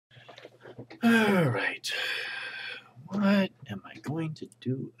All right. What am I going to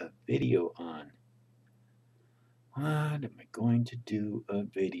do a video on? What am I going to do a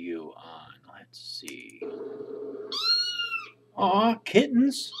video on? Let's see. Aw,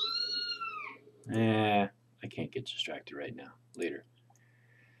 kittens. I can't get distracted right now. Later.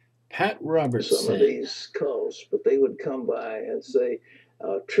 Pat Robertson. Some of these cults, but they would come by and say,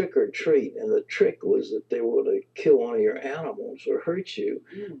 trick or treat. And the trick was that they were to kill one of your animals or hurt you.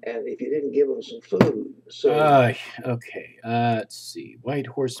 And if you didn't give them some food. So, okay. Let's see. White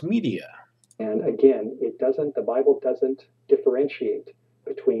Horse Media. And again, the Bible doesn't differentiate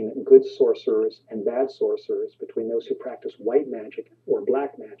between good sorcerers and bad sorcerers, between those who practice white magic or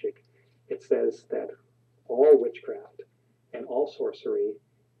black magic. It says that all witchcraft and all sorcery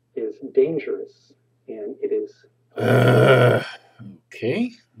is dangerous, and it is...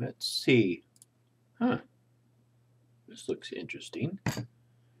 Okay, let's see. Huh. This looks interesting.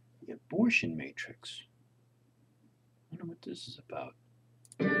 The abortion matrix. I wonder what this is about.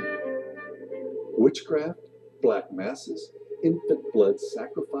 Witchcraft, black masses, infant blood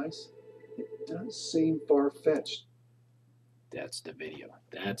sacrifice. It does seem far-fetched. That's the video.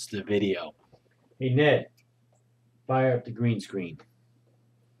 That's the video. Hey, Ned, fire up the green screen.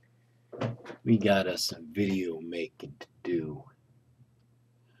 We got us some video making to do.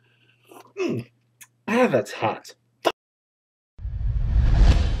 That's hot.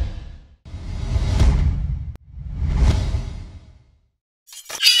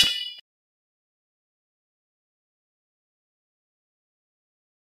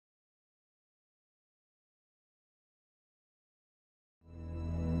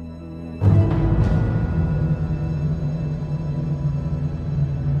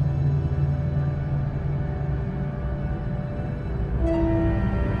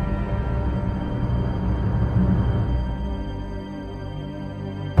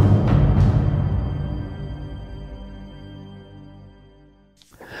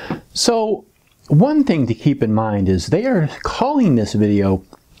 So, one thing to keep in mind is they are calling this video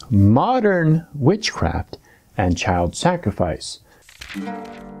Modern Witchcraft and Child Sacrifice.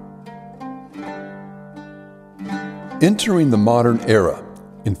 Entering the modern era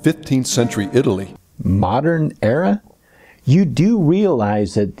in 15th century Italy. Modern era? You do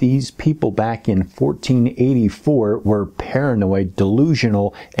realize that these people back in 1484 were paranoid,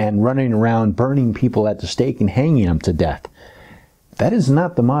 delusional, and running around burning people at the stake and hanging them to death. That is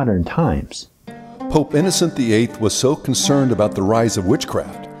not the modern times. Pope Innocent VIII was so concerned about the rise of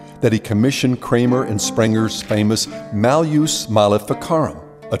witchcraft that he commissioned Kramer and Sprenger's famous Malleus Maleficarum,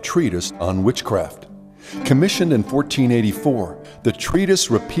 a treatise on witchcraft. Commissioned in 1484, the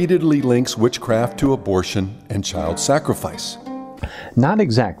treatise repeatedly links witchcraft to abortion and child sacrifice. Not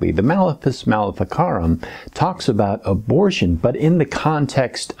exactly. The Malleus Maleficarum talks about abortion, but in the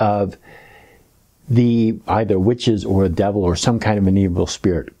context of the either witches or a devil or some kind of an evil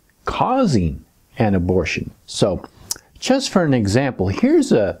spirit causing an abortion. So, just for an example,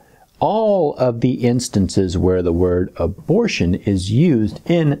 here's all of the instances where the word abortion is used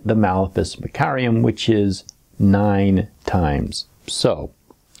in the Malleus Maleficarum, which is 9 times. So,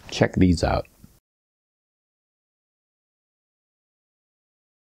 check these out.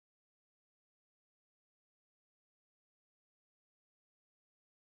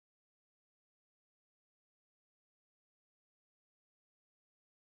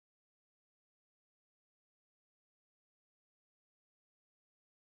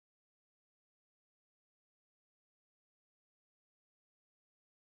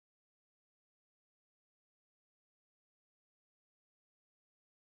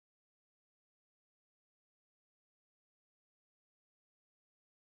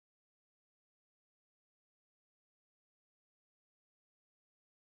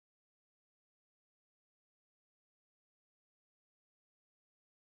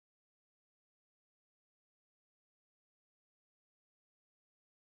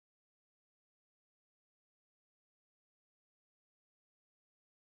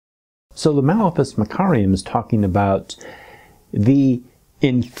 So the Malleus Maleficarum is talking about the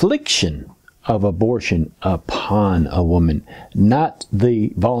infliction of abortion upon a woman, not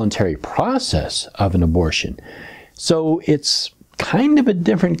the voluntary process of an abortion. So it's kind of a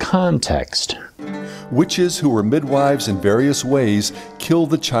different context. Witches who were midwives in various ways kill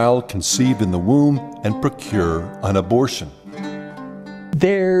the child conceived in the womb and procure an abortion.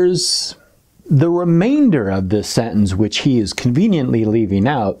 There's the remainder of this sentence, which he is conveniently leaving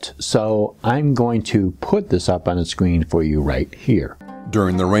out, so I'm going to put this up on the screen for you right here.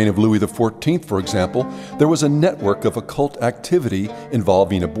 During the reign of Louis XIV, for example, there was a network of occult activity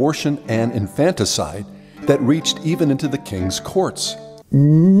involving abortion and infanticide that reached even into the king's courts.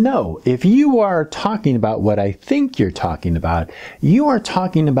 No, if you are talking about what I think you're talking about, you are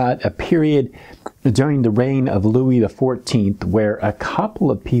talking about a period during the reign of Louis XIV where a couple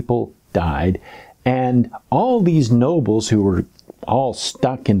of people died, and all these nobles who were all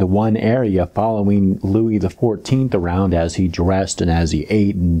stuck into one area following Louis XIV around as he dressed and as he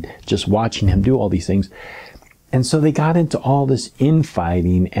ate and just watching him do all these things. And so they got into all this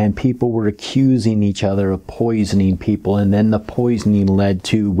infighting, and people were accusing each other of poisoning people, and then the poisoning led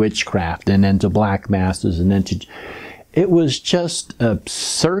to witchcraft, and then to black masses, and then to... It was just a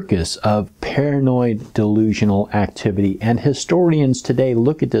circus of paranoid, delusional activity, and historians today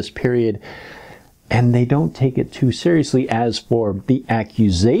look at this period and they don't take it too seriously. As for the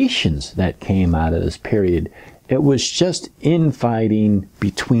accusations that came out of this period, it was just infighting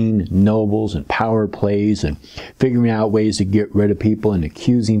between nobles and power plays and figuring out ways to get rid of people and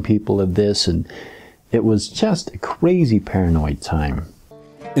accusing people of this. And it was just a crazy paranoid time.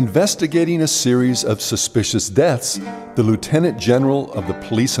 Investigating a series of suspicious deaths, the Lieutenant General of the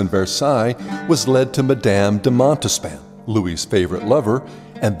police in Versailles was led to Madame de Montespan, Louis's favorite lover,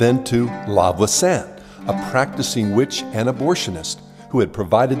 and then to La Voisin, a practicing witch and abortionist who had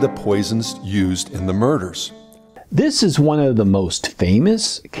provided the poisons used in the murders. This is one of the most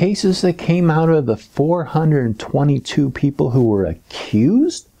famous cases that came out of the 422 people who were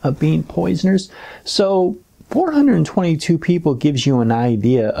accused of being poisoners. So 422 people gives you an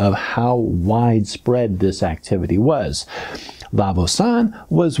idea of how widespread this activity was. La Voisin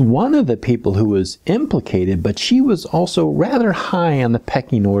was one of the people who was implicated, but she was also rather high on the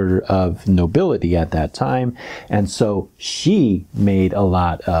pecking order of nobility at that time, and so she made a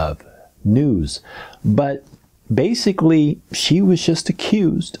lot of news. But basically, she was just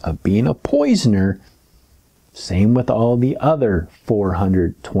accused of being a poisoner. Same with all the other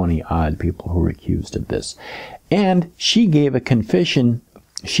 420 odd people who were accused of this. And she gave a confession.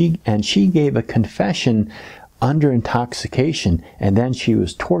 She gave a confession under intoxication, and then she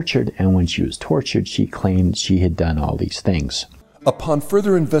was tortured, and when she was tortured, she claimed she had done all these things. Upon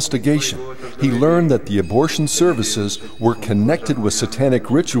further investigation, he learned that the abortion services were connected with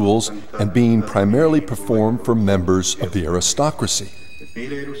satanic rituals and being primarily performed for members of the aristocracy.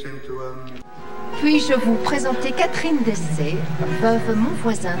 Puis-je vous présenter Catherine Dessay, veuve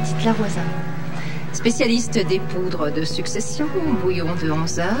Monvoisin, dit la Voisin. Spécialiste des poudres de succession, bouillon de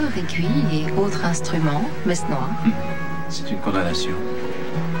 11 heures, aiguilles et autres instruments, messe noire. C'est une condamnation.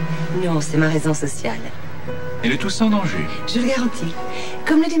 Non, c'est ma raison sociale. Et le tout sans danger. Je le garantis.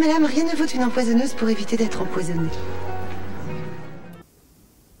 Comme le dit madame, rien ne vaut une empoisonneuse pour éviter d'être empoisonnée.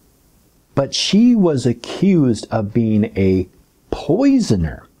 But she was accused of being a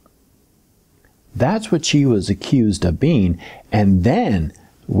poisoner. That's what she was accused of being. And then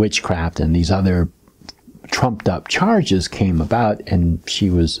witchcraft and these other trumped up charges came about, and she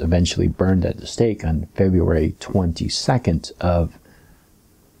was eventually burned at the stake on February 22nd of,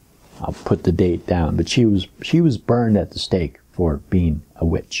 I'll put the date down, but she was burned at the stake for being a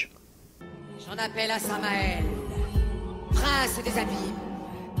witch. J'en appelle à Samaël, prince des abîmes,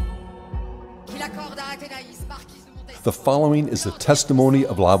 qu'il accorde à Athénaïs, marquise de Montaigne. The following is the testimony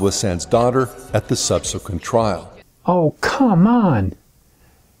of La Voisin's daughter at the subsequent trial. Oh, come on!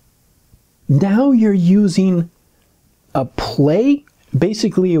 Now you're using a play?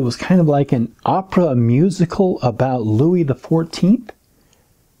 Basically, it was kind of like an opera musical about Louis XIV?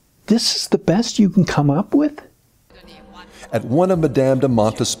 This is the best you can come up with? At one of Madame de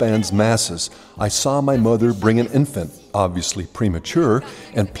Montespan's masses, I saw my mother bring an infant, obviously premature,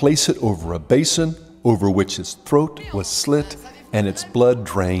 and place it over a basin over which its throat was slit and its blood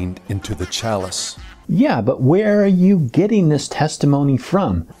drained into the chalice. Yeah, but where are you getting this testimony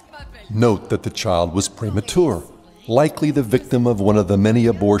from? Note that the child was premature, likely the victim of one of the many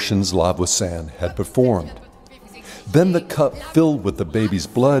abortions La Voisin had performed. Then the cup filled with the baby's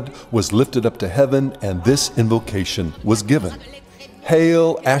blood was lifted up to heaven, and this invocation was given.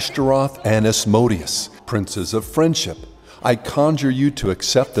 Hail Ashtaroth and Asmodeus, princes of friendship. I conjure you to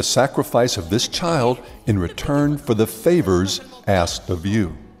accept the sacrifice of this child in return for the favors asked of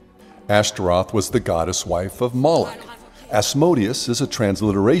you. Ashtaroth was the goddess wife of Moloch. Asmodeus is a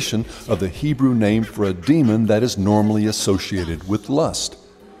transliteration of the Hebrew name for a demon that is normally associated with lust.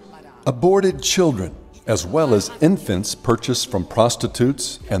 Aborted children, as well as infants purchased from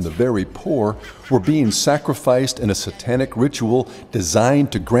prostitutes and the very poor, were being sacrificed in a satanic ritual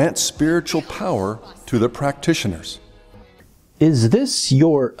designed to grant spiritual power to the practitioners. Is this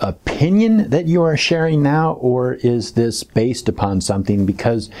your opinion that you are sharing now, or is this based upon something?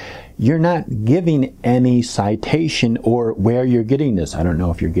 Because you're not giving any citation or where you're getting this. I don't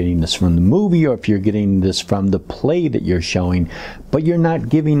know if you're getting this from the movie or if you're getting this from the play that you're showing, but you're not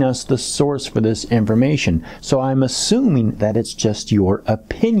giving us the source for this information. So I'm assuming that it's just your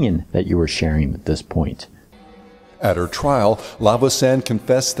opinion that you were sharing at this point. At her trial, Lavoisin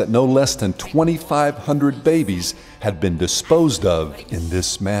confessed that no less than 2,500 babies had been disposed of in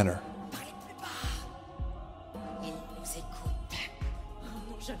this manner.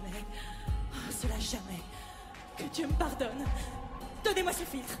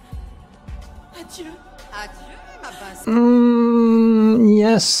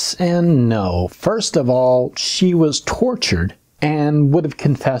 Yes and no. First of all, she was tortured and would have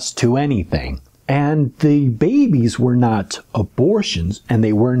confessed to anything. And the babies were not abortions, and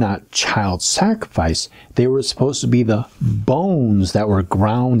they were not child sacrifice. They were supposed to be the bones that were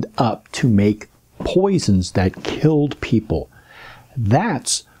ground up to make poisons that killed people.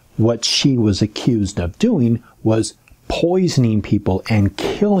 That's what she was accused of doing, was poisoning people and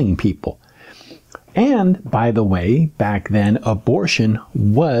killing people. And, by the way, back then, abortion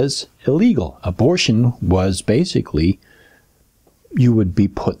was illegal. Abortion was basically, you would be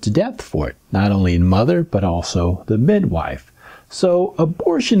put to death for it. Not only the mother, but also the midwife. So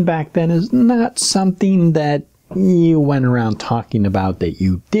abortion back then is not something that you went around talking about that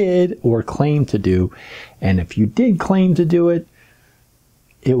you did or claimed to do. And if you did claim to do it,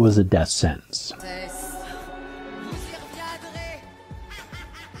 it was a death sentence.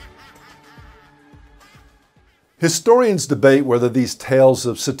 Historians debate whether these tales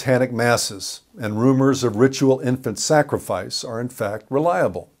of satanic masses and rumors of ritual infant sacrifice are in fact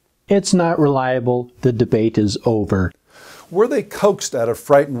reliable. It's not reliable. The debate is over. Were they coaxed out of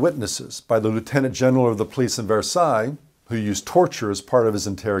frightened witnesses by the Lieutenant General of the Police in Versailles, who used torture as part of his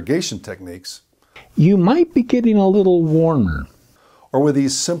interrogation techniques? You might be getting a little warmer. Or were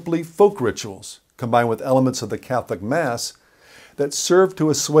these simply folk rituals, combined with elements of the Catholic Mass, that served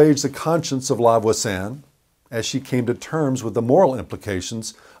to assuage the conscience of Lavoisin, as she came to terms with the moral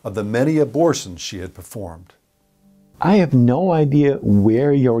implications of the many abortions she had performed? I have no idea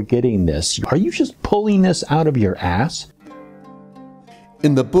where you're getting this. Are you just pulling this out of your ass?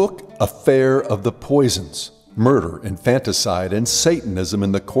 In the book Affair of the Poisons, Murder, Infanticide, and Satanism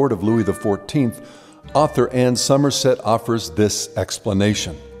in the Court of Louis XIV, author Anne Somerset offers this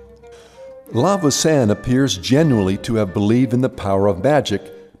explanation. Lavoisin appears genuinely to have believed in the power of magic,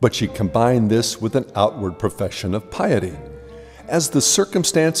 but she combined this with an outward profession of piety. As the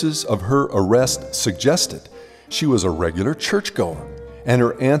circumstances of her arrest suggested, she was a regular churchgoer, and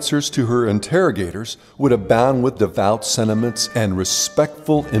her answers to her interrogators would abound with devout sentiments and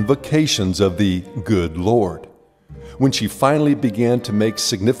respectful invocations of the good Lord. When she finally began to make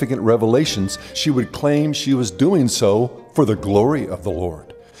significant revelations, she would claim she was doing so for the glory of the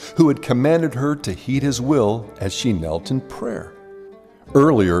Lord, who had commanded her to heed His will as she knelt in prayer.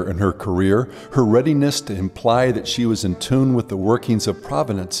 Earlier in her career, her readiness to imply that she was in tune with the workings of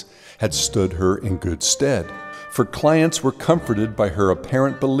providence had stood her in good stead, for clients were comforted by her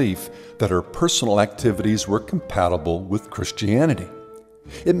apparent belief that her personal activities were compatible with Christianity.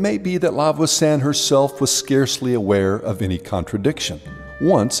 It may be that Lavoisin herself was scarcely aware of any contradiction.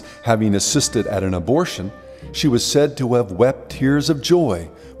 Once, having assisted at an abortion, she was said to have wept tears of joy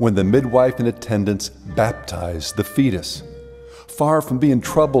when the midwife in attendance baptized the fetus. Far from being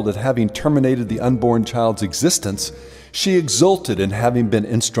troubled at having terminated the unborn child's existence, she exulted in having been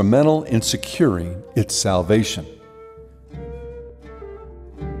instrumental in securing its salvation.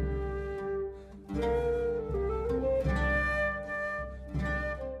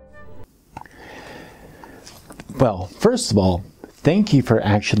 Well, first of all, thank you for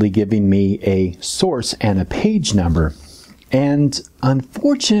actually giving me a source and a page number. And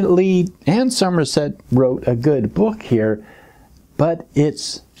unfortunately, Anne Somerset wrote a good book here, but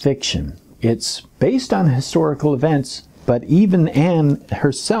it's fiction. It's based on historical events, but even Anne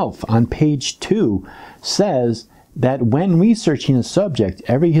herself on page 2 says that when researching a subject,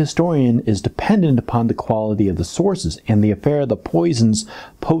 every historian is dependent upon the quality of the sources, and the affair of the poisons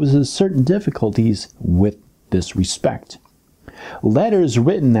poses certain difficulties with this respect. Letters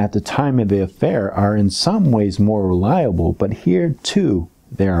written at the time of the affair are in some ways more reliable, but here too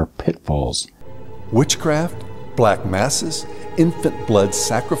there are pitfalls. Witchcraft, black masses, infant blood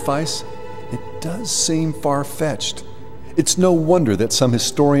sacrifice, it does seem far-fetched. It's no wonder that some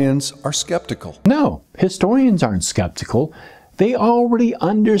historians are skeptical. No, historians aren't skeptical. They already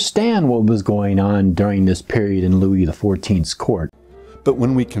understand what was going on during this period in Louis XIV's court. But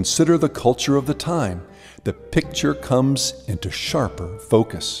when we consider the culture of the time, the picture comes into sharper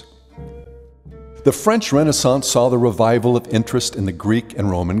focus. The French Renaissance saw the revival of interest in the Greek and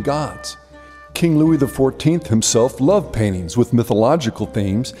Roman gods. King Louis XIV himself loved paintings with mythological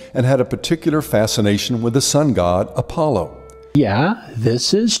themes and had a particular fascination with the sun god Apollo. Yeah,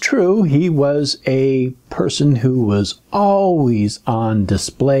 this is true. He was a person who was always on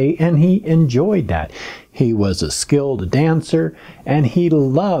display, and he enjoyed that. He was a skilled dancer, and he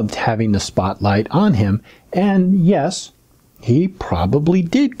loved having the spotlight on him. And yes, he probably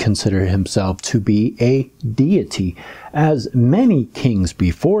did consider himself to be a deity, as many kings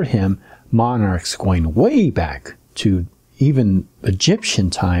before him, monarchs going way back to even Egyptian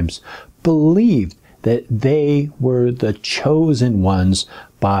times, believed that they were the chosen ones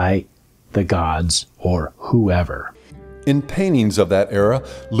by the gods or whoever. In paintings of that era,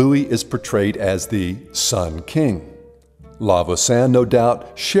 Louis is portrayed as the Sun King. La Voisin, no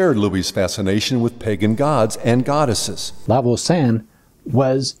doubt, shared Louis's fascination with pagan gods and goddesses. La Voisin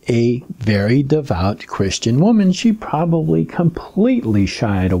was a very devout Christian woman. She probably completely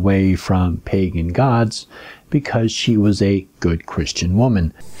shied away from pagan gods because she was a good Christian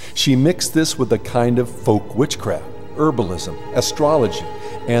woman. She mixed this with a kind of folk witchcraft, herbalism, astrology,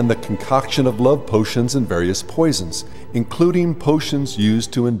 and the concoction of love potions and various poisons, including potions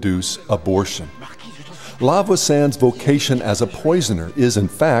used to induce abortion. La Voisin's vocation as a poisoner is, in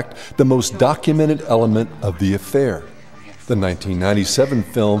fact, the most documented element of the affair. The 1997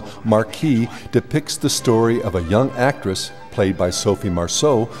 film Marquis depicts the story of a young actress, played by Sophie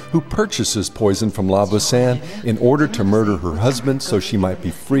Marceau, who purchases poison from La Voisin in order to murder her husband so she might be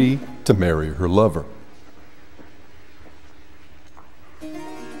free to marry her lover.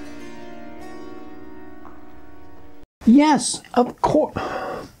 Yes, of course.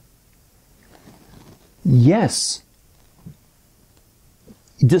 Yes.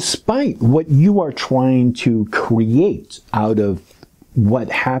 Despite what you are trying to create out of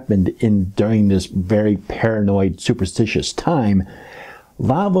what happened during this very paranoid, superstitious time,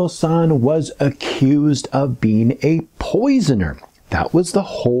 La Voisin was accused of being a poisoner. That was the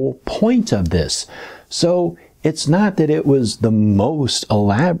whole point of this. So it's not that it was the most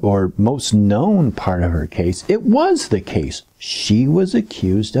elaborate or most known part of her case. It was the case. She was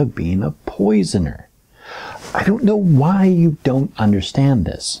accused of being a poisoner. I don't know why you don't understand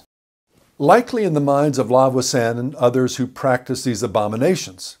this. Likely in the minds of La Voisin and others who practice these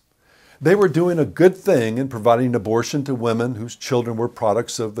abominations, they were doing a good thing in providing abortion to women whose children were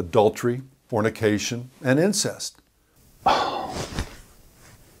products of adultery, fornication, and incest.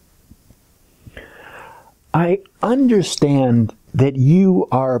 I understand that you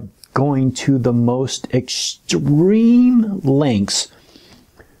are going to the most extreme lengths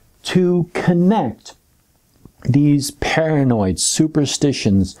to connect these paranoid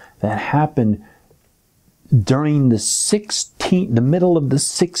superstitions that happened during the middle of the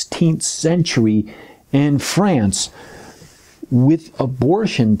 16th century in France with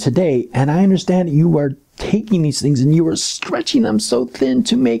abortion today. And I understand you are taking these things and you are stretching them so thin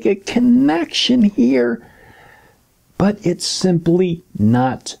to make a connection here, but it's simply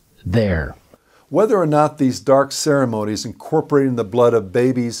not there. Whether or not these dark ceremonies incorporating the blood of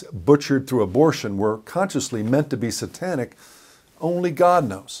babies butchered through abortion were consciously meant to be satanic, only God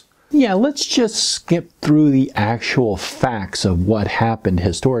knows. Yeah, let's just skip through the actual facts of what happened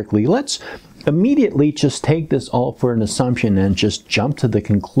historically. Let's immediately just take this all for an assumption and just jump to the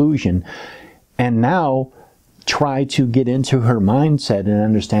conclusion and now try to get into her mindset and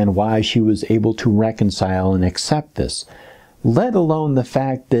understand why she was able to reconcile and accept this, let alone the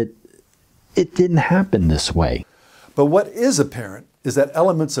fact that it didn't happen this way. But what is apparent is that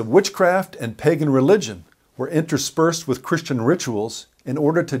elements of witchcraft and pagan religion were interspersed with Christian rituals in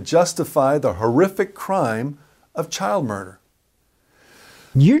order to justify the horrific crime of child murder.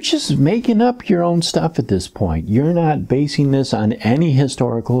 You're just making up your own stuff at this point. You're not basing this on any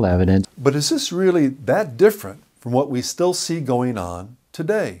historical evidence. But is this really that different from what we still see going on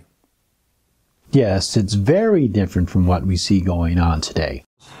today? Yes, it's very different from what we see going on today.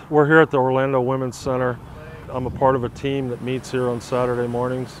 We're here at the Orlando Women's Center. I'm a part of a team that meets here on Saturday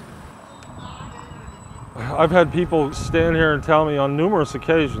mornings. I've had people stand here and tell me on numerous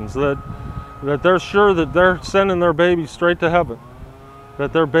occasions that they're sure that they're sending their baby straight to heaven,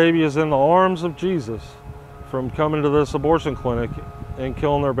 that their baby is in the arms of Jesus from coming to this abortion clinic and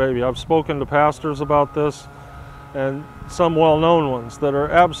killing their baby. I've spoken to pastors about this, and some well-known ones that are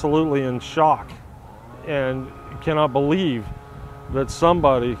absolutely in shock and cannot believe that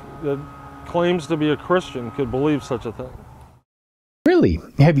somebody that claims to be a Christian could believe such a thing. Really? Really?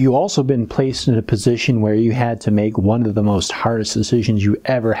 Have you also been placed in a position where you had to make one of the most hardest decisions you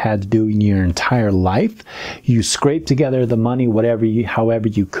ever had to do in your entire life? You scraped together the money, however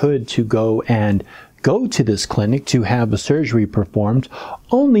you could, to go to this clinic to have a surgery performed,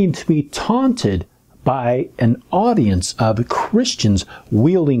 only to be taunted by an audience of Christians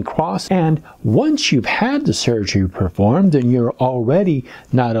wielding cross. And once you've had the surgery performed and you're already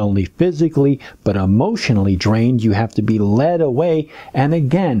not only physically but emotionally drained, you have to be led away and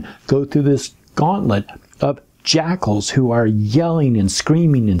again go through this gauntlet of jackals who are yelling and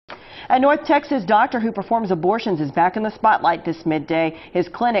screaming and A North Texas doctor who performs abortions is back in the spotlight this midday. His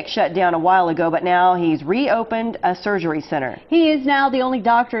clinic shut down a while ago, but now he's reopened a surgery center. He is now the only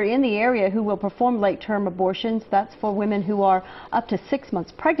doctor in the area who will perform late-term abortions. That's for women who are up to 6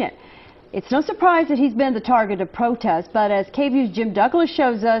 months pregnant. It's no surprise that he's been the target of protests, but as KVUE's Jim Douglas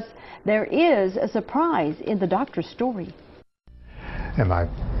shows us, there is a surprise in the doctor's story. Am I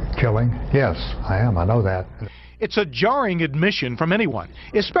killing? Yes, I am. I know that. It's a jarring admission from anyone,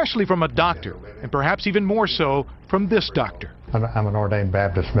 especially from a doctor, and perhaps even more so from this doctor. I'm an ordained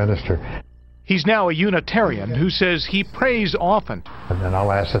Baptist minister. He's now a Unitarian who says he prays often. And then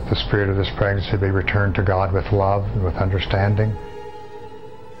I'll ask that the spirit of this pregnancy be returned to God with love and with understanding.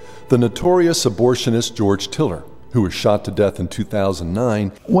 The notorious abortionist George Tiller, who was shot to death in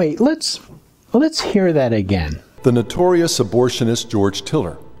 2009. Wait, let's hear that again. The notorious abortionist George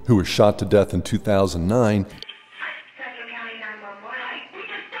Tiller, who was shot to death in 2009.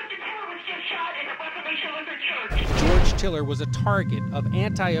 George Tiller was a target of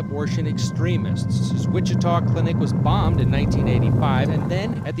anti-abortion extremists. His Wichita clinic was bombed in 1985, and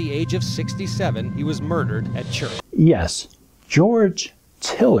then at the age of 67, he was murdered at church. Yes, George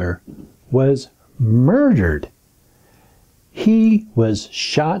Tiller was murdered. He was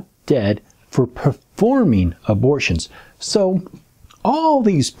shot dead for performing abortions. So all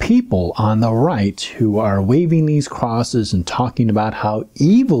these people on the right who are waving these crosses and talking about how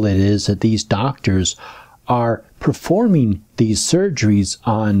evil it is that these doctors are performing these surgeries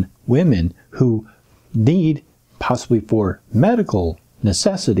on women who need, possibly for medical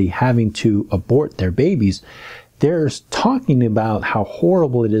necessity, having to abort their babies, they're talking about how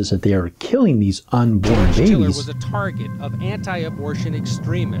horrible it is that they are killing these unborn babies. Tiller was a target of anti-abortion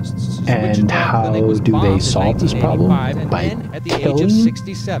extremists. His and how do they solve this problem? By at the age of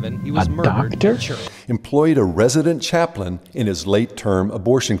 67, he was murdered doctor? at church. Employed a resident chaplain in his late-term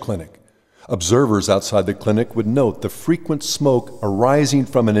abortion clinic. Observers outside the clinic would note the frequent smoke arising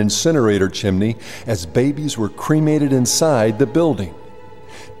from an incinerator chimney as babies were cremated inside the building.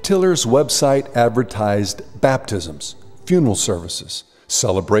 Tiller's website advertised baptisms, funeral services,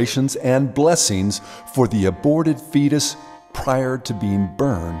 celebrations, and blessings for the aborted fetus prior to being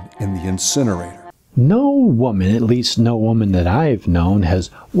burned in the incinerator. No woman, at least no woman that I've known,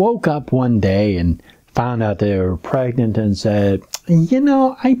 has woke up one day and found out they were pregnant and said, you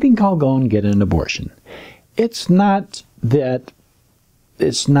know, I think I'll go and get an abortion. It's not that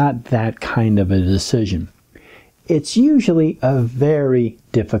kind of a decision. It's usually a very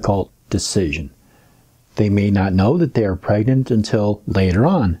difficult decision. They may not know that they're pregnant until later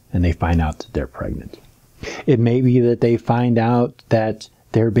on, and they find out that they're pregnant. It may be that they find out that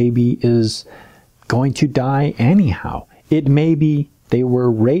their baby is going to die anyhow. It may be they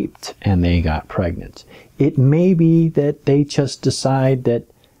were raped and they got pregnant. It may be that they just decide that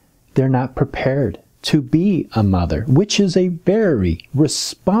they're not prepared to be a mother, which is a very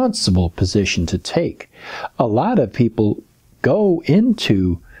responsible position to take. A lot of people go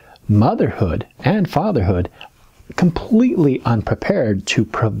into motherhood and fatherhood completely unprepared to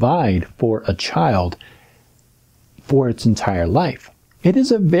provide for a child for its entire life. It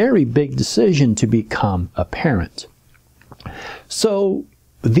is a very big decision to become a parent. So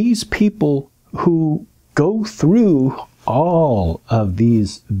these people who go through all of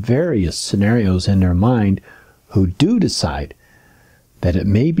these various scenarios in their mind, who do decide that it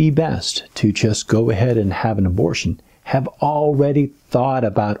may be best to just go ahead and have an abortion, have already thought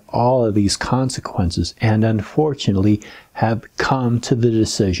about all of these consequences and unfortunately have come to the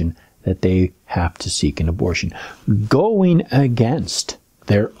decision that they have to seek an abortion, going against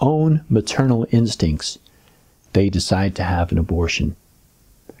their own maternal instincts. They decide to have an abortion.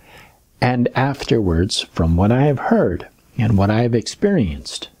 And afterwards, from what I have heard and what I have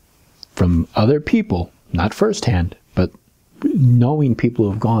experienced from other people, not firsthand, but knowing people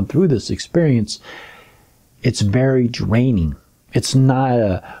who have gone through this experience, it's very draining. It's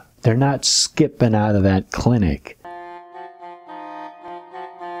not they're not skipping out of that clinic.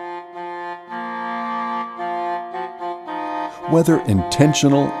 Whether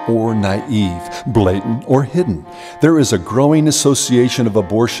intentional or naive, blatant or hidden, there is a growing association of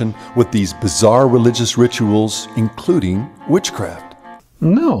abortion with these bizarre religious rituals, including witchcraft.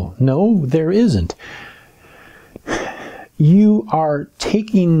 No, there isn't. You are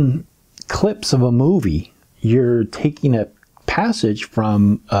taking clips of a movie, you're taking a passage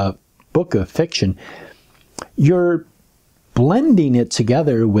from a book of fiction, you're blending it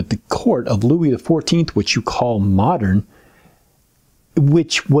together with the court of Louis XIV, which you call modern,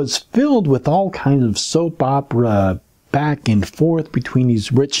 which was filled with all kinds of soap opera back and forth between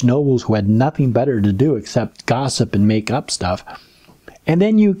these rich nobles who had nothing better to do except gossip and make up stuff. And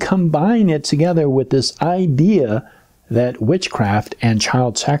then you combine it together with this idea that witchcraft and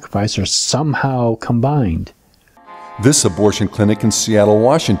child sacrifice are somehow combined. This abortion clinic in Seattle,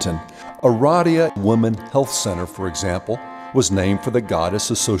 Washington, ARADIA Women Health Center, for example, was named for the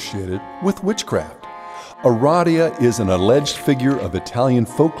goddess associated with witchcraft. ARADIA is an alleged figure of Italian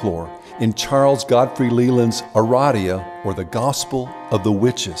folklore in Charles Godfrey Leland's ARADIA, or the Gospel of the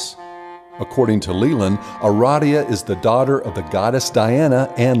Witches. According to Leland, ARADIA is the daughter of the goddess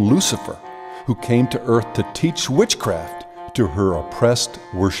Diana and Lucifer, who came to earth to teach witchcraft to her oppressed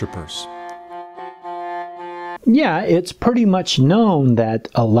worshipers. Yeah, it's pretty much known that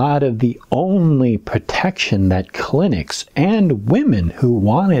a lot of the only protection that clinics and women who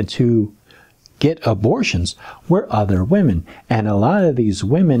wanted to get abortions were other women. And a lot of these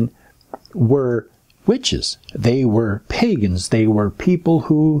women were witches. They were pagans. They were people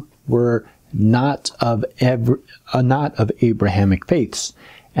who were not of Abrahamic faiths.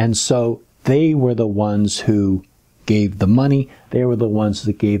 And so they were the ones who gave the money. They were the ones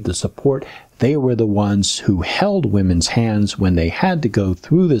that gave the support. They were the ones who held women's hands when they had to go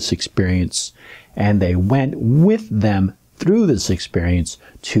through this experience, and they went with them through this experience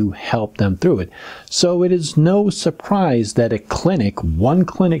to help them through it. So it is no surprise that a clinic, one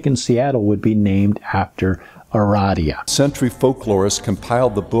clinic in Seattle, would be named after ARADIA. Century folklorists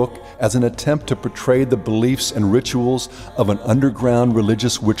compiled the book as an attempt to portray the beliefs and rituals of an underground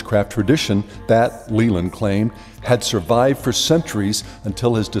religious witchcraft tradition that, Leland claimed, had survived for centuries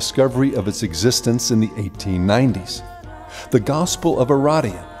until his discovery of its existence in the 1890s. The Gospel of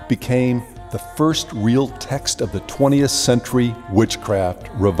ARADIA became the first real text of the 20th century witchcraft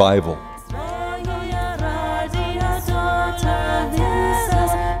revival.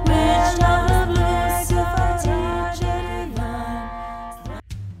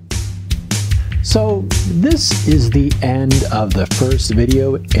 So this is the end of the first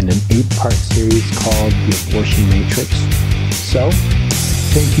video in an 8-part series called The Abortion Matrix. So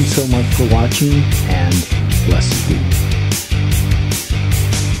thank you so much for watching, and blessed be.